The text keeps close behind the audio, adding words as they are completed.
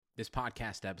This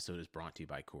podcast episode is brought to you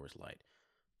by Coors Light.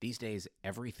 These days,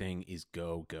 everything is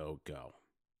go, go, go.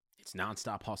 It's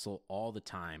nonstop hustle all the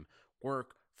time.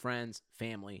 Work, friends,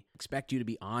 family expect you to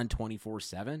be on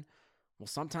 24/7. Well,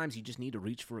 sometimes you just need to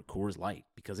reach for a Coors Light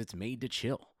because it's made to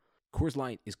chill. Coors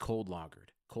Light is cold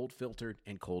lagered, cold filtered,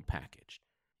 and cold packaged.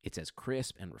 It's as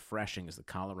crisp and refreshing as the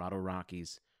Colorado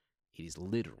Rockies. It is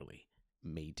literally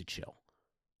made to chill.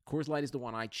 Coors Light is the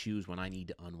one I choose when I need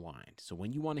to unwind. So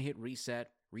when you want to hit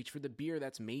reset, reach for the beer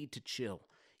that's made to chill.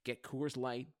 Get Coors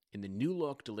Light in the new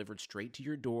look delivered straight to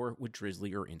your door with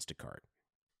Drizzly or Instacart.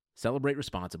 Celebrate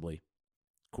responsibly.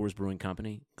 Coors Brewing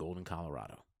Company, Golden,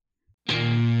 Colorado.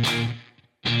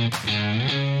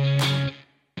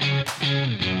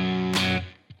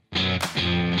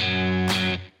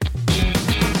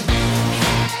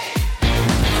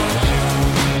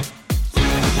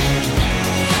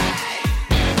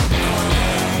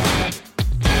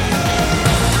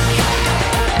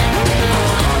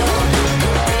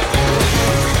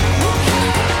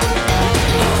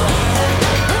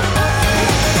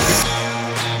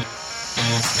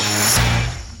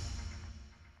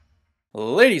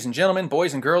 Ladies and gentlemen,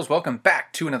 boys and girls, welcome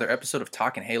back to another episode of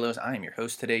Talking Halos. I am your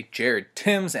host today, Jared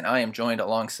Timms, and I am joined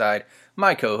alongside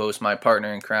my co-host, my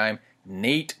partner in crime,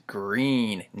 Nate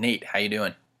Green. Nate, how you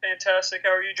doing? Fantastic.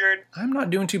 How are you, Jared? I'm not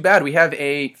doing too bad. We have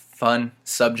a fun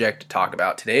subject to talk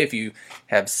about today. If you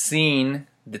have seen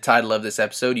the title of this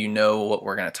episode, you know what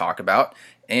we're going to talk about.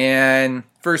 And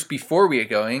first, before we get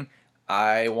going,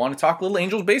 I want to talk a little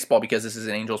Angels baseball because this is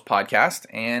an Angels podcast,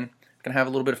 and going to have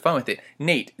a little bit of fun with it.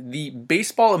 Nate, the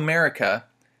Baseball America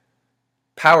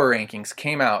power rankings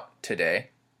came out today,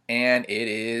 and it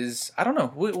is, I don't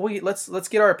know, let's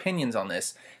get our opinions on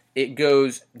this. It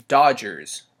goes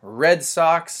Dodgers, Red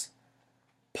Sox,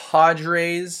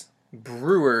 Padres,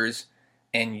 Brewers,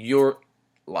 and your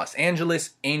Los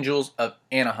Angeles Angels of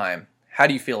Anaheim. How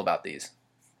do you feel about these?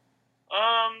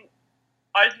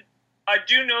 I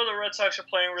do know the Red Sox are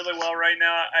playing really well right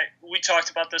now. We talked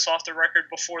about this off the record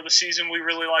before the season. We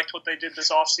really liked what they did this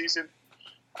offseason.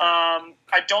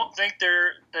 I don't think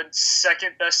they're the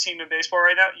second best team in baseball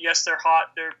right now. Yes, they're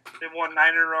hot. They've won 9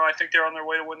 in a row. I think they're on their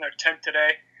way to win their 10th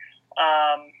today.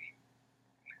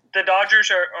 The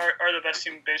Dodgers are the best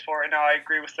team in baseball right now. I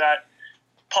agree with that.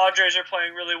 Padres are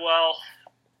playing really well.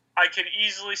 I could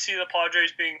easily see the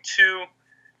Padres being 2.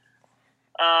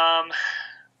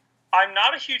 I'm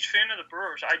not a huge fan of the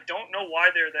Brewers. I don't know why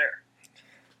they're there.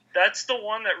 That's the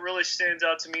one that really stands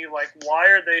out to me. Like, why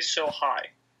are they so high?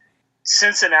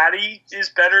 Cincinnati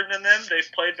is better than them.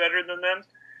 They've played better than them.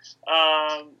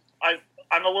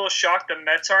 I'm a little shocked the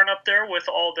Mets aren't up there with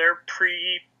all their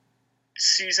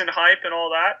pre-season hype and all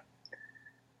that.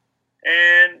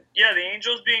 And, yeah, the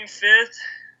Angels being 5th.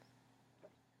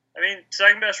 I mean,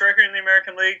 second best record in the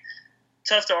American League.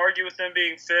 Tough to argue with them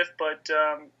being 5th, but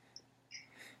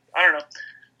I don't know.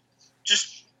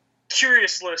 Just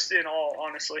curious list in all,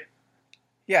 honestly.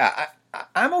 Yeah,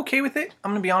 I'm okay with it.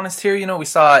 I'm going to be honest here. You know, we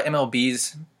saw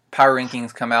MLB's power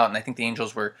rankings come out, and I think the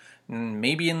Angels were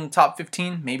maybe in the top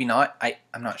 15, maybe not.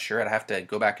 I'm not sure. I'd have to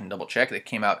go back and double check. It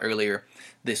came out earlier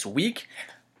this week.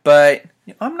 But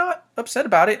I'm not upset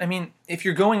about it. I mean, if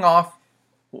you're going off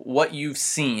what you've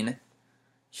seen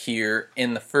here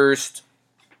in the first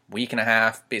week and a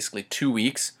half, basically 2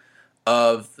 weeks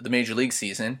of the Major League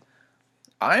season,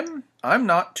 I'm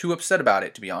not too upset about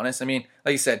it, to be honest. I mean,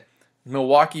 like you said,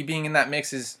 Milwaukee being in that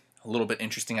mix is a little bit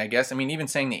interesting, I guess. I mean, even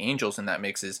saying the Angels in that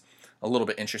mix is a little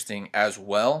bit interesting as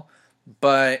well.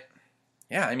 But,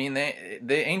 yeah, I mean,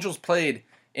 the Angels played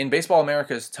in Baseball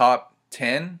America's top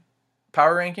 10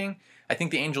 power ranking. I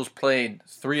think the Angels played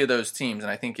 3 of those teams,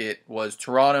 and I think it was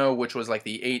Toronto, which was like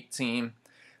the 8th team,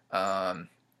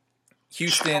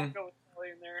 Houston.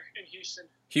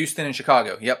 Houston and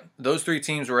Chicago. Yep, those 3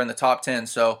 teams were in the top 10.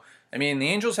 So, I mean, the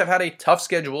Angels have had a tough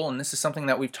schedule, and this is something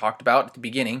that we've talked about at the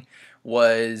beginning.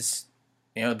 The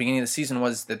beginning of the season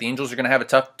was that the Angels are going to have a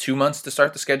tough 2 months to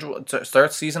start the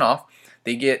season off.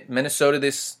 They get Minnesota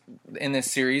in this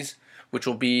series, which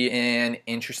will be an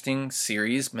interesting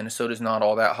series. Minnesota's not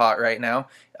all that hot right now,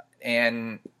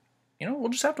 and we'll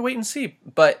just have to wait and see.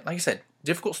 But like I said,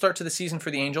 difficult start to the season for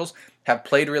the Angels. Have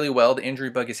played really well. The injury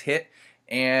bug is hit.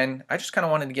 And I just kind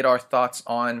of wanted to get our thoughts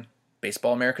on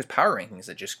Baseball America's power rankings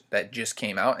that just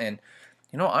came out. And,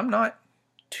 I'm not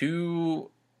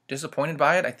too disappointed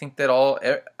by it. I think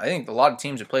a lot of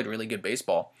teams have played really good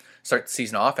baseball start the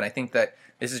season off. And I think that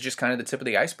this is just kind of the tip of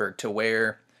the iceberg to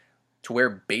where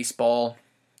baseball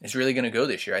is really going to go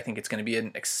this year. I think it's going to be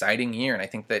an exciting year. And I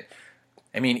think that,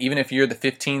 even if you're the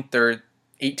 15th or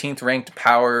 18th ranked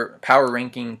power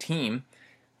ranking team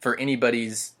for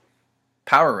anybody's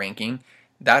power ranking,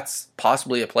 that's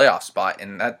possibly a playoff spot,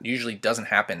 and that usually doesn't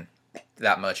happen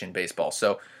that much in baseball.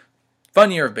 So,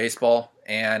 fun year of baseball,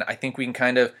 and I think we can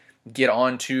kind of get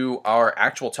on to our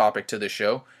actual topic to the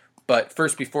show. But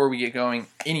first, before we get going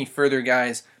any further,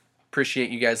 guys, appreciate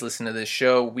you guys listening to this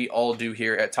show. We all do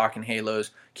here at Talking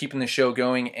Halos, keeping the show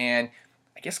going, and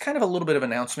I guess kind of a little bit of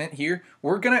announcement here.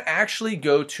 We're going to actually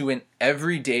go to an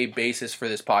everyday basis for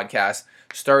this podcast,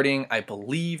 starting, I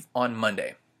believe, on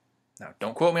Monday. Now,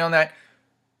 don't quote me on that.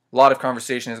 A lot of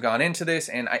conversation has gone into this,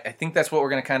 and I think that's what we're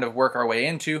going to kind of work our way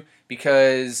into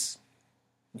because,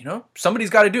 somebody's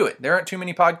got to do it. There aren't too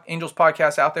many Angels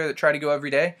podcasts out there that try to go every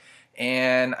day,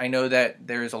 and I know that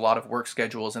there's a lot of work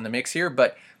schedules in the mix here,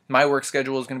 but my work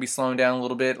schedule is going to be slowing down a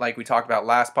little bit like we talked about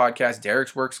last podcast.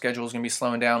 Derek's work schedule is going to be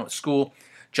slowing down with school.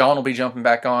 John will be jumping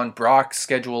back on. Brock's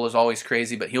schedule is always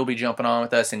crazy, but he'll be jumping on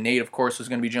with us, and Nate, of course, is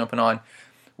going to be jumping on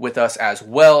with us as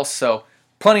well, so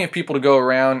plenty of people to go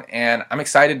around, and I'm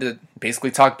excited to basically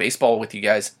talk baseball with you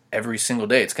guys every single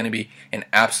day. It's going to be an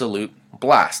absolute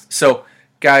blast. So,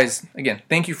 guys, again,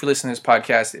 thank you for listening to this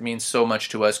podcast. It means so much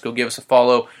to us. Go give us a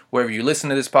follow wherever you listen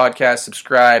to this podcast.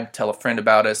 Subscribe, tell a friend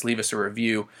about us, leave us a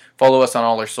review, follow us on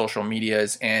all our social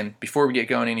medias, and before we get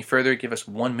going any further, give us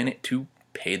 1 minute to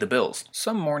pay the bills.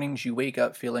 Some mornings you wake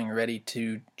up feeling ready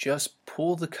to just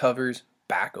pull the covers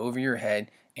back over your head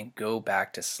and go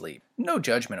back to sleep. No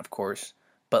judgment, of course.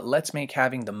 But let's make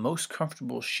having the most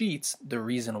comfortable sheets the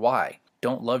reason why.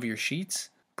 Don't love your sheets?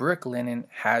 Brooklinen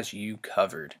has you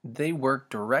covered. They work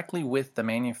directly with the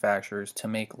manufacturers to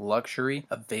make luxury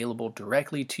available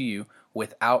directly to you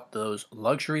without those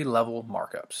luxury level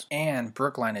markups. And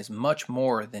Brookline is much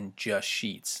more than just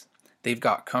sheets. They've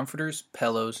got comforters,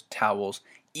 pillows, towels,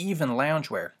 even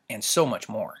loungewear, and so much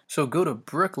more. So go to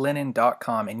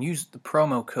brooklinen.com and use the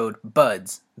promo code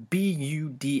BUDS,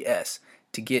 BUDS,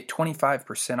 to get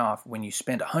 25% off when you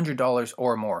spend $100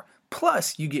 or more.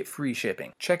 Plus, you get free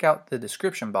shipping. Check out the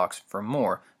description box for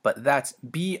more, but that's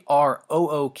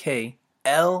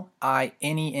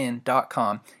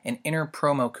BROOKLINEN.com and enter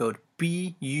promo code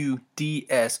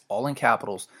BUDS, all in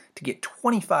capitals, to get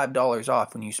 $25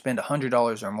 off when you spend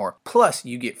 $100 or more. Plus,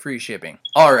 you get free shipping.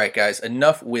 All right, guys,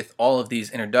 enough with all of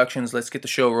these introductions. Let's get the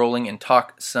show rolling and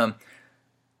talk some,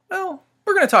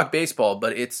 we're going to talk baseball,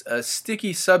 but it's a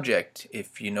sticky subject,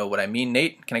 if you know what I mean.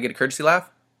 Nate, can I get a courtesy laugh?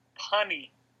 Punny.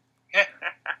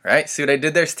 Right, see what I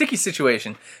did there? Sticky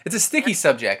situation. It's a sticky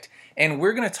subject, and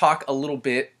we're going to talk a little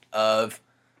bit of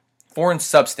foreign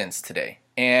substance today.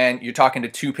 And you're talking to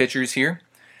two pitchers here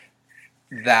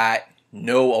that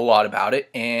know a lot about it.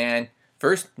 And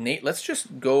first, Nate, let's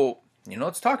just go,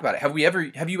 let's talk about it.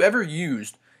 Have you ever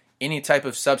used any type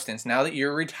of substance now that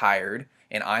you're retired,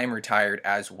 and I am retired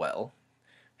as well?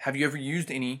 Have you ever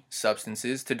used any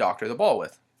substances to doctor the ball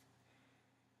with?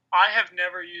 I have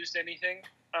never used anything.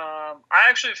 I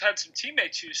actually have had some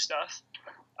teammates use stuff,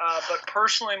 but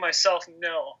personally myself,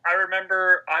 no. I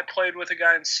remember I played with a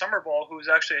guy in summer ball who was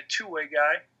actually a two-way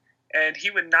guy, and he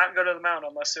would not go to the mound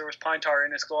unless there was pine tar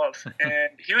in his glove,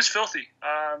 and he was filthy.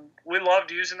 We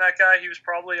loved using that guy. He was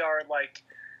probably our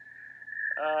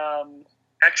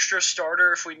extra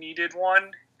starter if we needed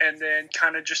one, and then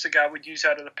kind of just a guy we'd use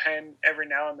out of the pen every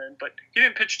now and then. But he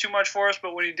didn't pitch too much for us,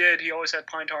 but when he did, he always had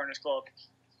pine tar in his glove.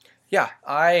 Yeah,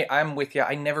 I'm with you.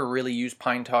 I never really used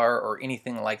pine tar or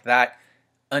anything like that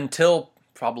until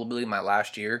probably my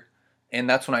last year. And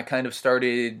that's when I kind of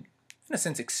started, in a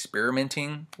sense,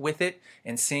 experimenting with it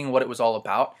and seeing what it was all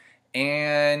about.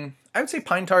 And I would say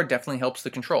pine tar definitely helps the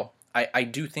control. I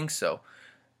do think so.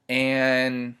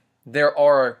 And there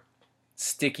are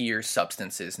stickier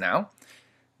substances now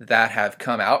that have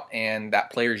come out and that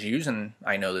players use, and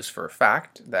I know this for a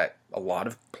fact, that a lot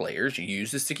of players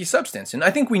use a sticky substance. And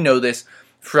I think we know this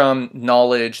from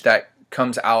knowledge that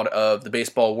comes out of the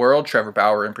baseball world. Trevor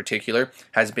Bauer in particular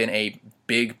has been a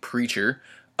big preacher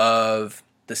of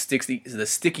the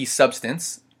sticky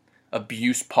substance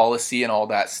abuse policy and all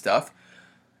that stuff.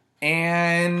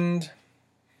 And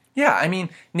yeah, I mean,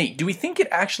 Nate, do we think it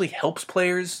actually helps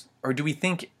players? Or do we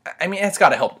think, it's got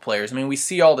to help the players. We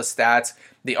see all the stats,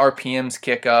 the RPMs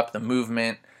kick up, the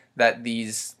movement that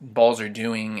these balls are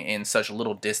doing in such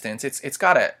little distance. It's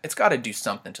got to do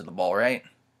something to the ball, right?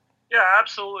 Yeah,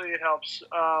 absolutely it helps.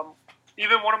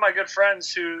 Even one of my good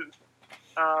friends who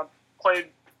played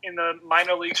in the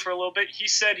minor leagues for a little bit, he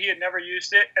said he had never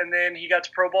used it, and then he got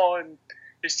to pro ball, and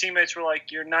his teammates were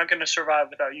like, "You're not going to survive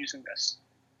without using this."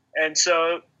 And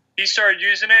so he started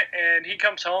using it, and he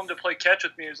comes home to play catch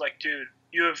with me. He was like, "Dude,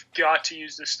 you have got to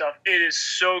use this stuff. It is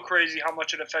so crazy how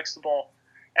much it affects the ball."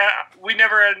 And we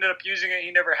never ended up using it.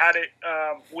 He never had it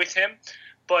with him,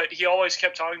 but he always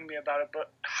kept talking to me about it,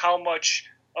 but how much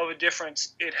of a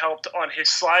difference it helped on his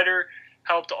slider,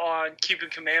 helped on keeping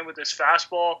command with his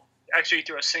fastball. Actually, he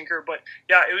threw a sinker, but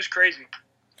yeah, it was crazy.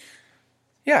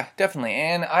 Yeah, definitely.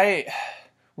 And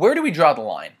where do we draw the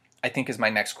line, I think is my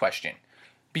next question.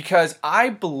 Because I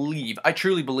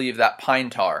truly believe that pine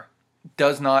tar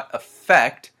does not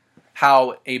affect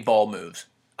how a ball moves.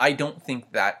 I don't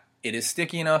think that it is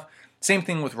sticky enough. Same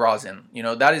thing with rosin.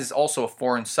 That is also a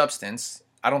foreign substance.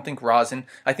 I think rosin,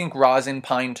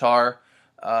 pine tar,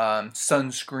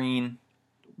 sunscreen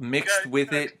mixed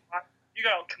with it. You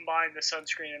gotta combine the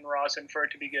sunscreen and rosin for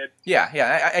it to be good.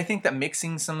 Yeah. I think that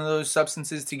mixing some of those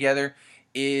substances together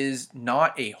is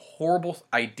not a horrible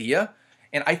idea,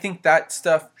 and I think that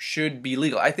stuff should be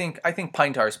legal. I think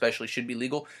pine tar especially should be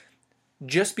legal,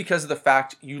 just because of the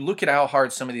fact you look at how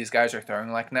hard some of these guys are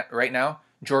throwing like right now.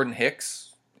 Jordan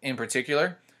Hicks in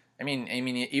particular. I mean,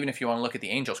 even if you want to look at the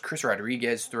Angels, Chris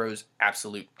Rodriguez throws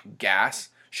absolute gas.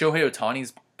 Shohei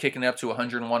Ohtani's kicking it up to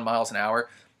 101 miles an hour.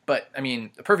 But, I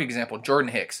mean, a perfect example,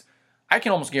 Jordan Hicks. I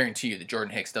can almost guarantee you that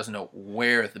Jordan Hicks doesn't know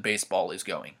where the baseball is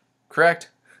going. Correct?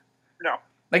 No.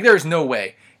 Like, there is no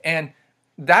way. And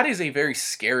that is a very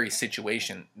scary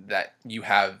situation that you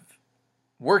have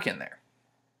working there.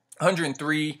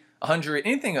 103, 100,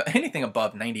 anything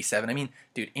above 97. I mean,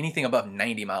 dude, anything above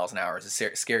 90 miles an hour is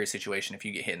a scary situation if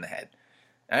you get hit in the head.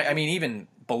 I mean, even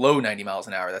below 90 miles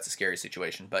an hour, that's a scary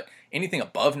situation. But anything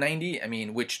above 90, I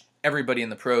mean, which everybody in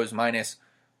the pros minus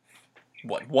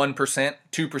 1%,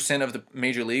 2% of the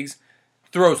major leagues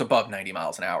throws above 90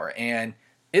 miles an hour. And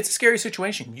it's a scary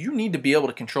situation. You need to be able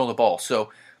to control the ball. So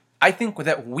I think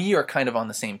that we are kind of on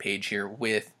the same page here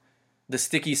with the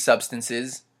sticky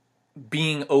substances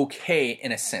being okay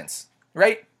in a sense,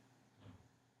 right?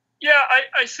 Yeah,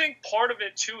 I think part of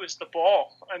it too is the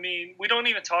ball. I mean, we don't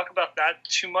even talk about that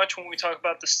too much when we talk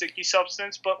about the sticky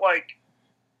substance, but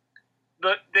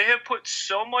they have put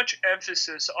so much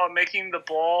emphasis on making the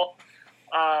ball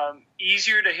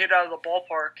easier to hit out of the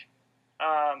ballpark,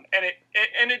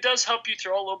 and it does help you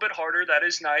throw a little bit harder. That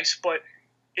is nice, but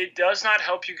it does not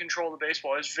help you control the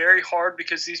baseball. It's very hard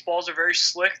because these balls are very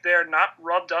slick. They are not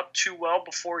rubbed up too well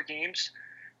before games.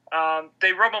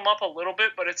 They rub them up a little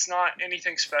bit, but it's not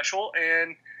anything special.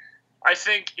 And I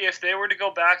think if they were to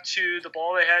go back to the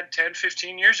ball they had 10,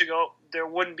 15 years ago, there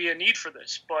wouldn't be a need for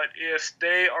this. But if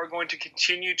they are going to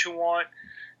continue to want,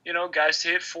 guys to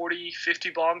hit 40, 50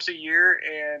 bombs a year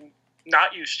and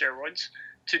not use steroids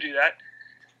to do that,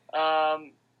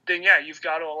 then yeah, you've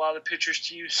got to allow the pitchers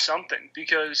to use something,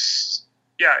 because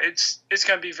yeah, it's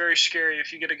going to be very scary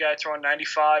if you get a guy throwing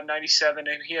 95, 97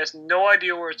 and he has no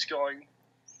idea where it's going.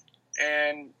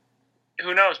 And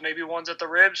who knows? Maybe one's at the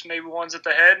ribs, maybe one's at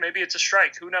the head, maybe it's a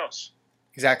strike. Who knows?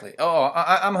 Exactly. Oh,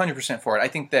 I'm 100% for it. I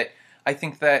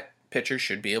think that pitchers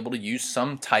should be able to use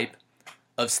some type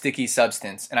of sticky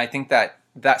substance, and I think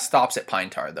that stops at pine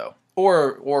tar though,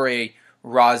 or a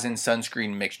rosin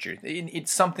sunscreen mixture.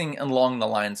 It's something along the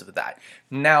lines of that.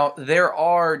 Now, there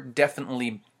are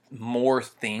definitely more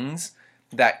things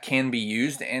that can be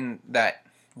used and that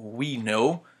we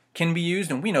know can be used,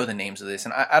 and we know the names of this,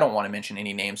 and I don't want to mention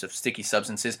any names of sticky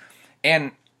substances.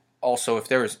 And also, if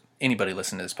there is anybody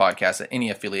listening to this podcast at any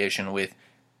affiliation with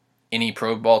any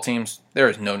pro ball teams, there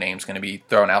is no names going to be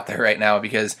thrown out there right now,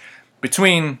 because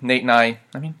between Nate and I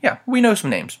mean, yeah, we know some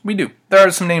names. We do. There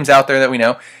are some names out there that we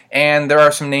know, and there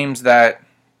are some names that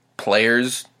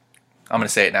players, I'm going to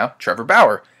say it now, Trevor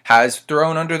Bauer, has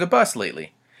thrown under the bus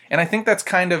lately. And I think that's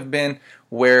kind of been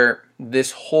where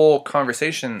this whole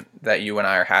conversation that you and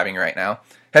I are having right now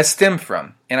has stemmed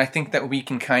from. And I think that we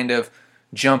can kind of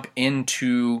jump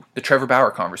into the Trevor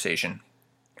Bauer conversation.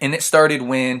 And it started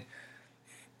when,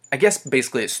 I guess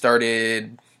basically it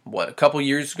started, a couple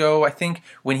years ago, I think,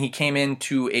 when he came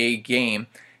into a game,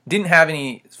 didn't have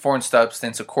any foreign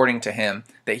substance, according to him,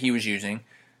 that he was using,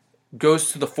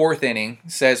 goes to the fourth inning,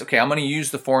 says, okay, I'm going to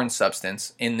use the foreign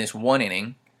substance in this one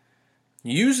inning,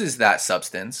 uses that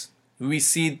substance, we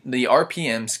see the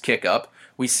RPMs kick up,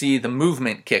 we see the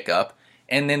movement kick up,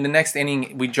 and then the next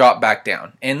inning we drop back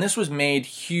down. And this was made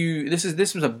huge.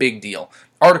 This was a big deal.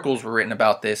 Articles were written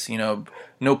about this.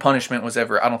 No punishment was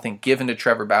ever, I don't think, given to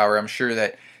Trevor Bauer. I'm sure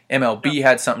that MLB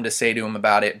had something to say to him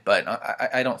about it, but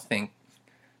I don't think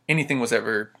anything was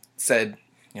ever said,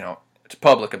 to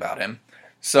public about him.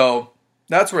 So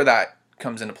that's where that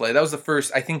comes into play. That was the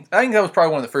first. I think that was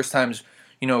probably one of the first times,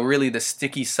 really the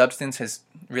sticky substance has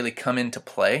really come into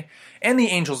play. And the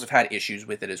Angels have had issues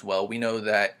with it as well. We know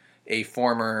that a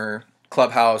former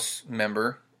clubhouse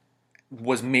member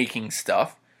was making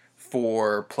stuff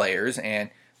for players, and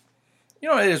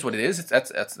it is what it is.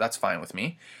 That's fine with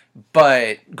me.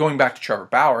 But going back to Trevor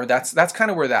Bauer, that's kind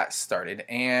of where that started.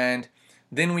 And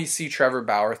Then we see Trevor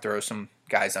Bauer throw some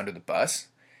guys under the bus.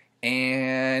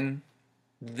 And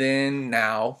then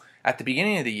now, at the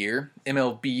beginning of the year,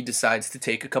 MLB decides to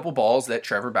take a couple balls that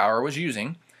Trevor Bauer was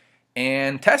using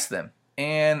and test them.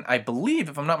 And I believe,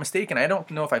 if I'm not mistaken, I don't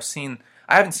know if I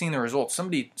haven't seen the results.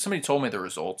 Somebody told me the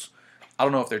results. I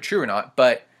don't know if they're true or not,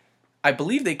 but I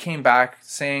believe they came back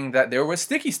saying that there was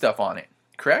sticky stuff on it.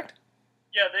 Correct?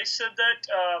 Yeah, they said that,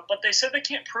 but they said they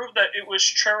can't prove that it was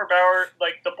Trevor Bauer,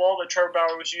 like the ball that Trevor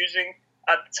Bauer was using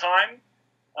at the time.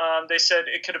 They said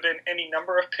it could have been any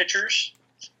number of pitchers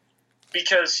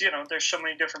because, there's so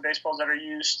many different baseballs that are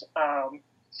used.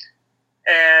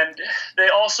 And they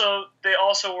also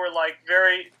were like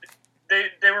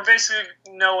they were basically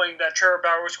knowing that Trevor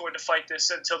Bauer was going to fight this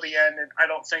until the end, and I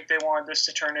don't think they wanted this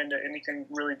to turn into anything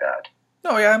really bad.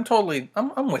 No, yeah, I'm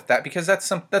with that because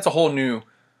that's a whole new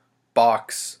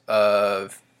box to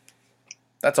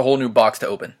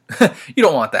open. You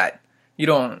don't want that.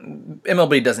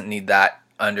 MLB doesn't need that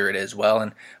under it as well,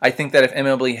 and I think that if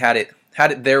MLB had it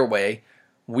their way,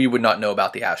 we would not know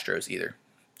about the Astros either.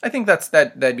 I think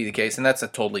that'd be the case, and that's a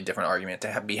totally different argument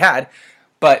to be had.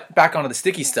 But back onto the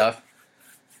sticky stuff,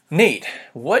 Nate,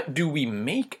 what do we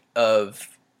make of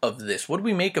this? What do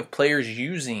we make of players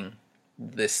using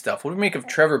this stuff? What do we make of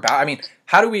Trevor Bauer? I mean,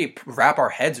 how do we wrap our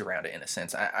heads around it in a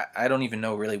sense? I don't even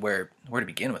know really where to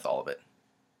begin with all of it.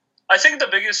 I think the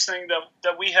biggest thing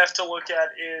that we have to look at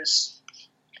is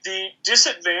the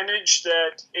disadvantage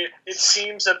that it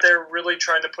seems that they're really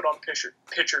trying to put on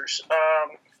pitchers.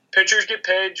 Pitchers get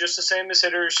paid just the same as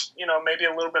hitters, maybe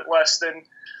a little bit less than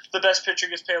the best pitcher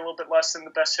gets paid a little bit less than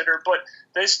the best hitter, but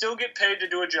they still get paid to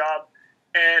do a job.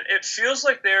 And it feels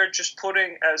like they're just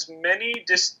putting as many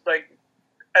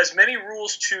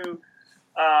rules to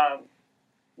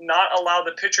not allow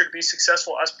the pitcher to be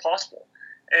successful as possible.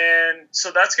 And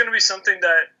so that's going to be something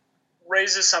that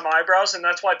raises some eyebrows, and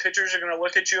that's why pitchers are going to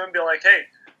look at you and be like, hey,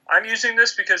 I'm using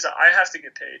this because I have to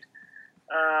get paid.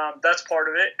 That's part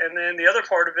of it. And then the other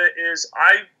part of it is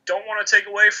I don't want to take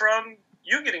away from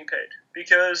you getting paid,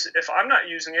 because if I'm not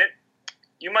using it,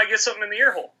 you might get something in the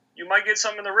ear hole. You might get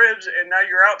something in the ribs, and now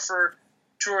you're out for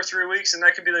 2 or 3 weeks, and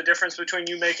that could be the difference between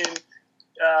you making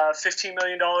 $15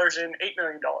 million and $8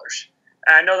 million.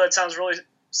 And I know that sounds really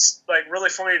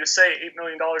funny to say. $8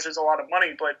 million is a lot of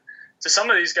money, but to some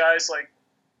of these guys,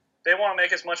 they want to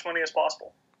make as much money as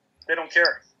possible. They don't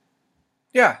care.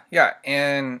 Yeah,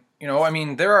 and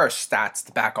there are stats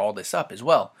to back all this up as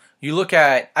well. You look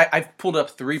at, I've pulled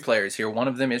up 3 players here. One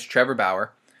of them is Trevor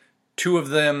Bauer. 2 of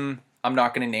them I'm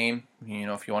not going to name.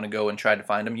 If you want to go and try to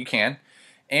find them, you can.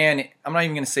 And I'm not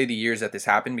even going to say the years that this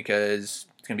happened because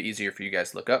it's going to be easier for you guys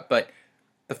to look up. But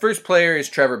the first player is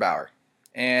Trevor Bauer.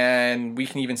 And we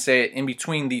can even say it in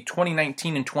between the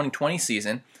 2019 and 2020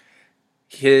 season,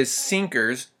 his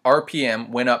sinkers RPM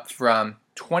went up from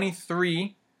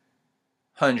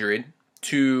 2,300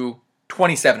 to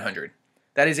 2,700.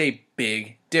 That is a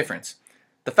big difference.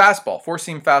 The fastball,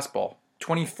 4-seam fastball,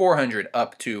 2,400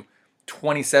 up to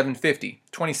 2,750,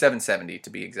 2,770 to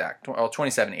be exact, or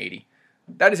 2,780.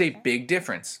 That is a big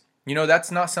difference.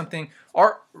 That's not something.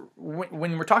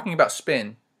 When we're talking about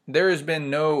spin, there's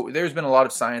been a lot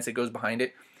of science that goes behind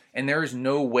it, and there is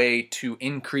no way to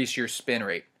increase your spin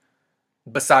rate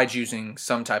besides using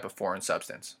some type of foreign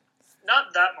substance.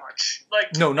 Not that much.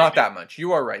 No, not that much.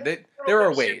 You are right. There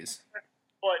are ways,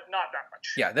 but not that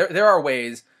much. Yeah, there are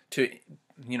ways to,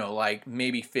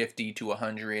 maybe 50 to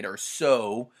 100 or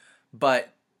so,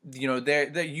 but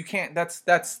there you can't.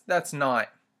 That's not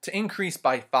to increase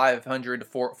by 500 to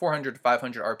 400 to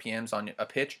 500 RPMs on a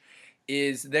pitch.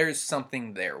 There's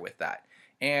something there with that.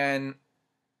 And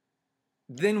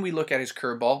then we look at his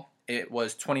curveball. It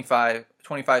was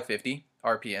 2550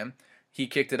 RPM. He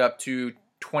kicked it up to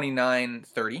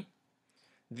 2930.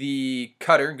 The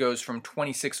cutter goes from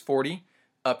 2640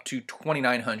 up to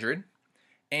 2900.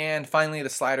 And finally the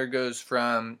slider goes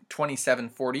from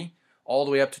 2740 all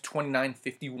the way up to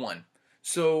 2951.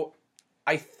 So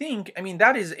I think,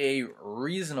 that is a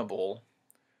reasonable.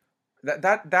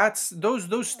 That's those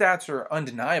stats are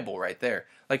undeniable right there.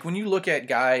 Like when you look at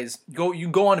guys, you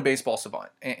go on to Baseball Savant,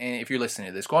 and if you're listening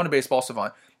to this, go on to Baseball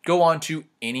Savant, go on to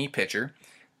any pitcher,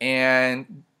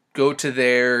 and go to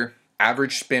their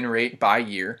average spin rate by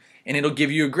year, and it'll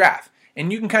give you a graph,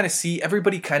 and you can kind of see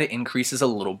everybody kind of increases a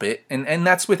little bit, and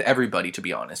that's with everybody, to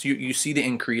be honest. You see the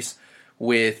increase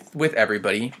with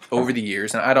everybody over the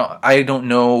years, and I don't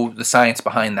know the science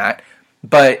behind that,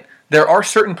 but there are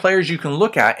certain players you can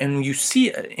look at and you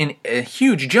see a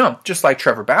huge jump, just like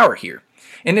Trevor Bauer here.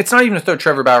 And it's not even to throw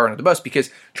Trevor Bauer under the bus,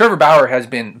 because Trevor Bauer has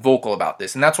been vocal about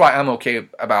this, and that's why I'm okay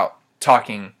about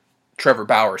talking Trevor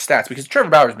Bauer stats, because Trevor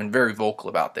Bauer has been very vocal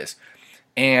about this.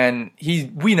 And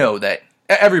we know that,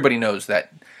 everybody knows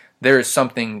that there is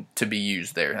something to be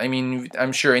used there. I mean,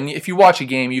 I'm sure, and if you watch a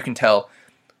game, you can tell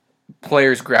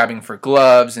players grabbing for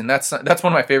gloves, and that's one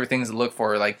of my favorite things to look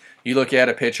for. Like, you look at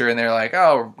a pitcher, and they're like,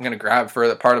 oh, I'm going to grab for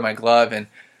the part of my glove, and,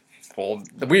 well,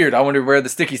 weird, I wonder where the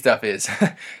sticky stuff is.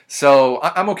 So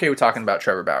I'm okay with talking about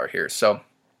Trevor Bauer here. So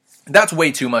that's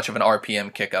way too much of an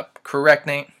RPM kick-up. Correct,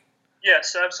 Nate?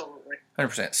 Yes, absolutely.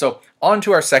 100%. So on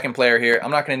to our second player here. I'm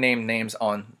not going to name names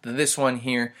on this one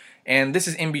here. And this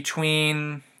is in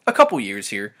between a couple years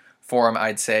here for him,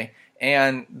 I'd say.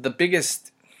 And the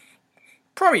biggest,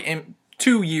 probably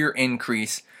 2-year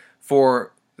increase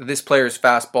for this player's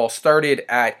fastball started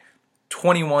at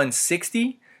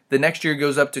 2160. The next year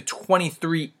goes up to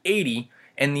 2380.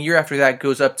 And the year after that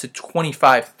goes up to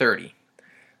 2530.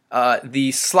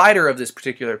 The slider of this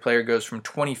particular player goes from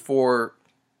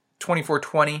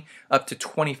 2420 up to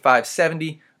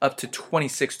 2570 up to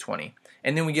 2620.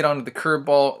 And then we get onto the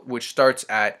curveball, which starts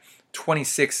at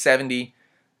 2670,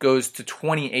 goes to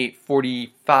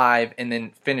 2845, and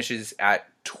then finishes at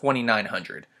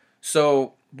 2900.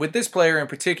 So with this player in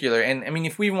particular, and I mean,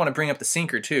 if we want to bring up the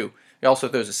sinker too, he also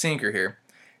throws a sinker here.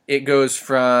 It goes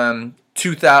from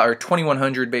 2000 or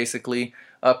 2100 basically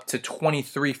up to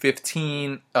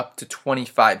 2315 up to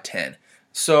 2510.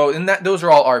 So, and those are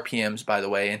all RPMs, by the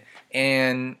way.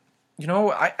 And you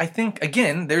know, I think,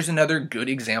 again, there's another good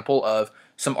example of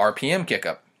some RPM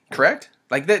kickup, correct?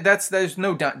 Like, there's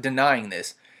no denying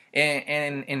this.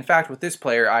 And in fact, with this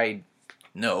player, I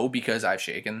know because I've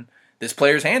shaken this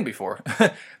player's hand before.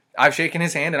 I've shaken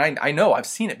his hand, and I know I've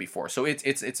seen it before. So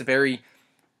it's very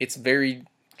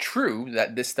true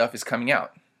that this stuff is coming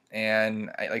out. And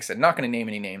like I said, not going to name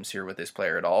any names here with this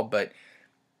player at all, but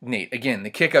Nate, again, the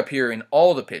kick up here in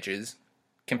all the pitches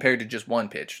compared to just one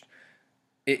pitch.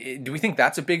 Do we think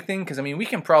that's a big thing? Because, I mean, we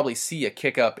can probably see a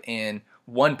kick up in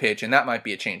one pitch, and that might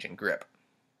be a change in grip.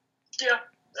 Yeah,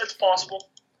 that's possible.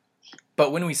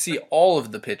 But when we see all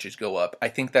of the pitches go up, I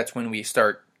think that's when we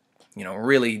start,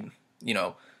 really,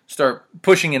 start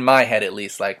pushing in my head at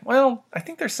least, like, well, I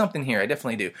think there's something here. I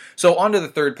definitely do. So on to the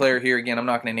third player here. Again, I'm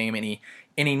not going to name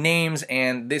any names,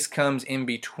 and this comes in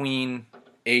between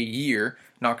a year.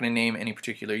 Not going to name any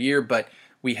particular year, but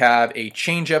we have a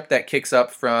changeup that kicks up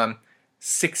from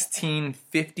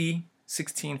 1650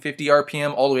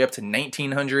 RPM all the way up to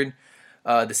 1900.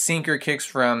 The sinker kicks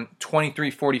from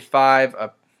 2345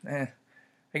 up, I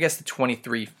guess the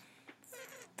 23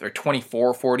 or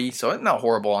 2440, so not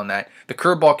horrible on that. The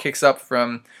curveball kicks up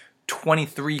from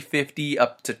 2350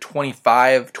 up to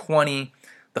 2520.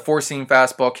 The four-seam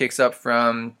fastball kicks up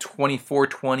from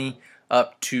 2420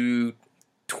 up to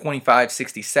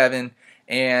 2567,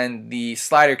 and the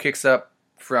slider kicks up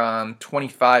from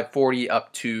 2540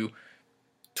 up to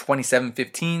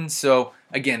 2715. So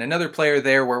again, another player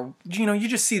there where you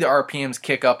just see the RPMs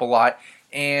kick up a lot,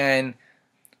 and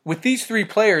with these three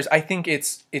players, I think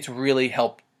it's really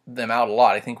helped them out a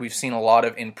lot. I think we've seen a lot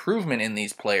of improvement in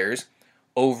these players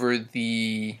over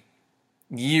the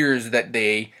years that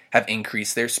they have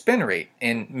increased their spin rate.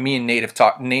 And me and Nate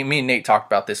talked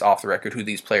about this off the record, who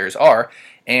these players are,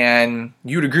 and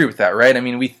you'd agree with that, right? I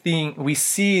mean, we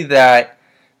see that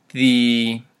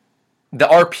the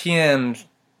RPM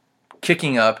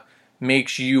kicking up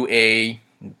makes you a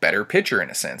better pitcher in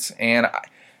a sense. And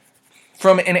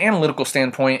from an analytical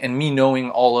standpoint, and me knowing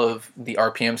all of the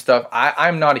RPM stuff,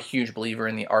 I'm not a huge believer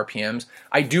in the RPMs.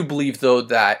 I do believe, though,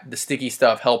 that the sticky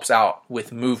stuff helps out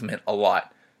with movement a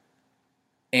lot.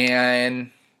 And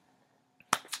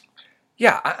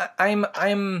yeah, I'm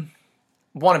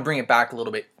want to bring it back a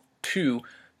little bit too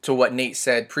to what Nate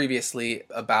said previously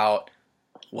about,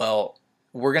 well,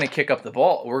 we're going to kick up the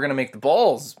ball, we're going to make the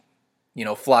balls,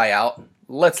 fly out.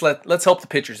 Let's help the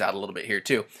pitchers out a little bit here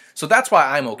too. So that's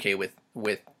why I'm okay with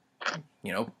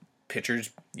pitchers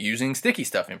using sticky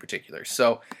stuff in particular.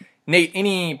 So Nate,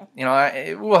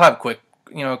 we'll have a quick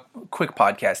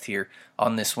podcast here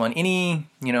on this one. Any,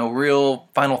 real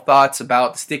final thoughts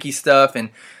about the sticky stuff?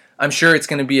 And I'm sure it's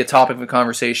going to be a topic of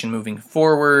conversation moving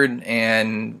forward,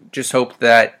 and just hope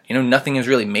that, nothing is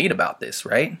really made about this,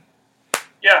 right?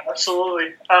 Yeah,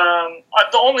 absolutely.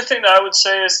 The only thing that I would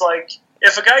say is, like,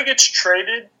 if a guy gets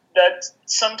traded, that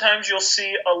sometimes you'll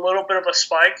see a little bit of a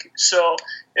spike. So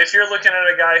if you're looking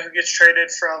at a guy who gets traded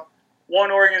from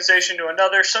one organization to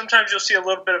another, sometimes you'll see a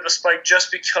little bit of a spike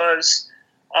just because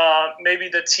maybe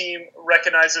the team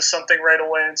recognizes something right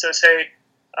away and says, hey,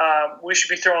 we should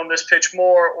be throwing this pitch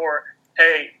more, or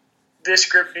hey, this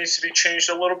grip needs to be changed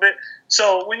a little bit.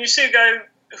 So when you see a guy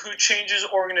who changes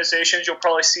organizations, you'll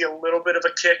probably see a little bit of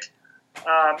a kick.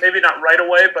 Maybe not right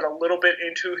away, but a little bit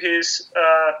into his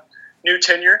new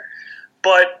tenure.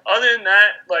 But other than that,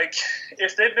 like,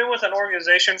 if they've been with an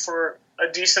organization for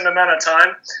a decent amount of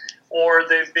time, or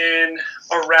they've been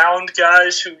around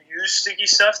guys who use sticky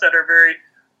stuff that are very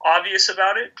obvious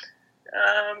about it,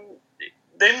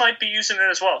 they might be using it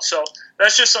as well. So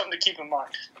that's just something to keep in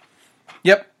mind.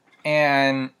 Yep.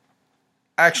 And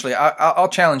actually, I'll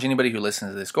challenge anybody who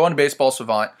listens to this. Go on to Baseball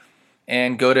Savant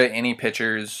and go to any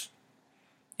pitcher's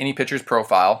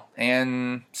profile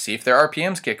and see if their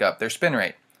RPMs kick up, their spin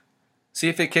rate. See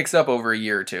if it kicks up over a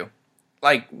year or two.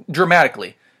 Like,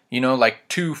 dramatically. Like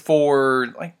 2,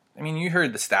 4, you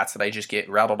heard the stats that I just get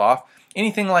rattled off.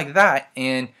 Anything like that,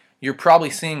 and you're probably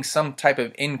seeing some type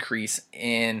of increase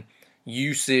in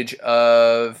usage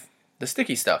of the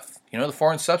sticky stuff, the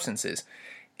foreign substances.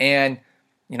 And,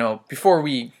 before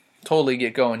we totally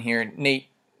get going here, Nate,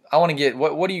 I want to get,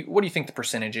 what do you think the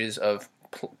percentage is of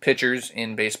pitchers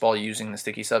in baseball using the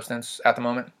sticky substance at the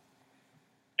moment?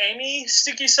 Any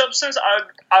sticky substance,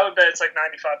 I would bet it's like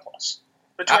 95 plus.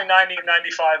 Between 90 and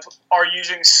 95 are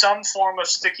using some form of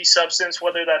sticky substance,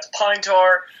 whether that's pine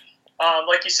tar,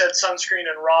 like you said, sunscreen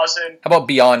and rosin. How about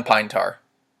beyond pine tar?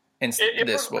 And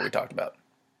what we talked about.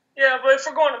 Yeah, but if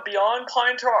we're going beyond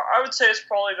pine tar, I would say it's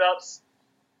probably about,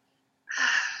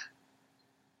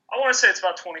 I want to say it's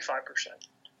about 25%.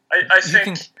 I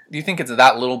think. Do you think it's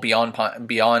that little beyond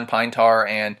pine tar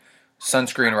and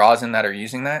sunscreen rosin that are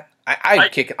using that?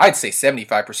 I'd say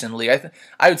 75% league.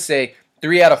 I would say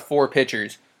 3 out of 4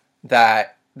 pitchers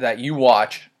that you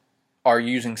watch are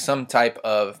using some type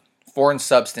of foreign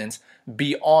substance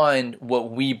beyond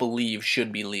what we believe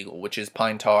should be legal, which is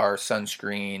pine tar,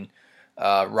 sunscreen,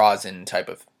 rosin type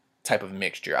of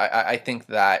mixture. I think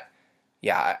that,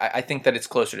 I think that it's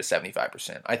closer to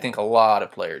 75%. I think a lot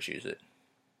of players use it.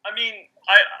 I mean,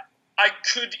 I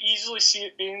could easily see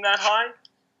it being that high.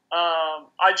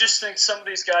 I just think some of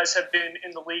these guys have been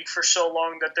in the league for so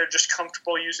long that they're just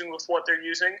comfortable using with what they're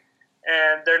using,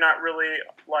 and they're not really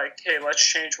like, hey, let's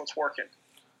change what's working.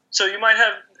 So you might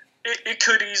have it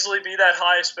could easily be that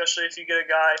high, especially if you get a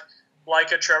guy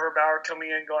like a Trevor Bauer coming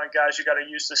in going, guys, you got to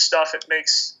use this stuff. It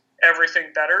makes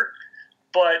everything better.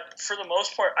 But for the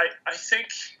most part, I think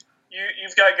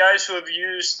you've got guys who have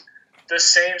used the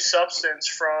same substance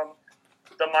from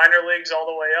the minor leagues all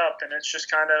the way up, and it's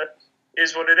just kind of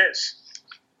is what it is.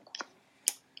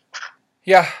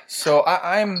 Yeah, so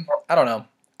I don't know.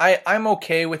 I'm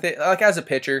okay with it. Like, as a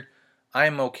pitcher,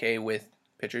 I'm okay with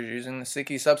pitchers using the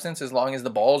sticky substance as long as the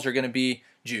balls are going to be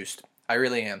juiced. I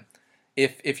really am.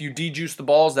 If you de-juice the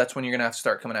balls, that's when you're going to have to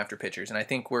start coming after pitchers, and I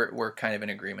think we're kind of in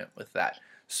agreement with that.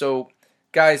 So,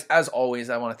 guys, as always,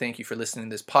 I want to thank you for listening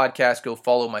to this podcast. Go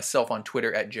follow myself on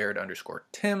Twitter at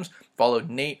Jared_Tims. Follow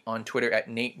Nate on Twitter at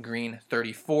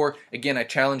NateGreen34. Again, I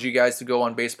challenge you guys to go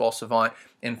on Baseball Savant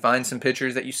and find some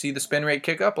pitchers that you see the spin rate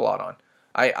kick up a lot on.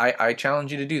 I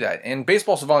challenge you to do that. And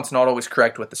Baseball Savant's not always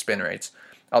correct with the spin rates.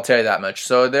 I'll tell you that much.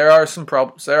 So there are some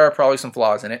problems. There are probably some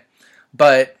flaws in it.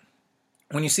 But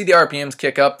when you see the RPMs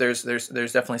kick up, there's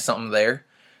definitely something there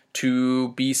to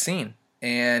be seen.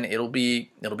 And it'll be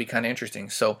kind of interesting.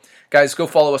 So, guys, go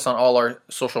follow us on all our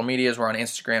social medias. We're on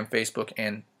Instagram, Facebook,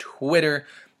 and Twitter.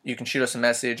 You can shoot us a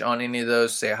message on any of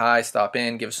those. Say hi, stop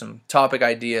in, give us some topic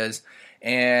ideas.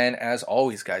 And as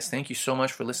always, guys, thank you so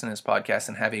much for listening to this podcast,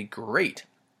 and have a great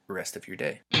rest of your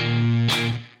day.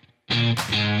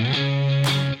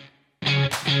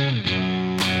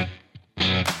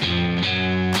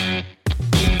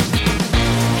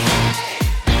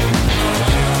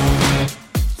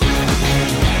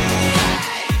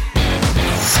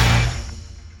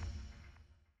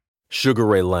 Sugar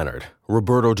Ray Leonard,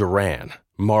 Roberto Duran,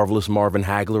 Marvelous Marvin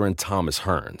Hagler, and Thomas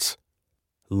Hearns.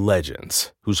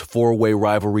 Legends, whose four-way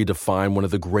rivalry defined one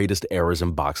of the greatest eras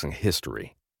in boxing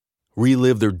history.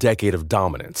 Relive their decade of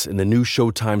dominance in the new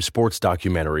Showtime sports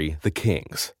documentary, The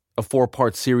Kings, a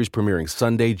 4-part series premiering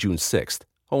Sunday, June 6th,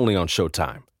 only on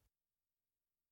Showtime.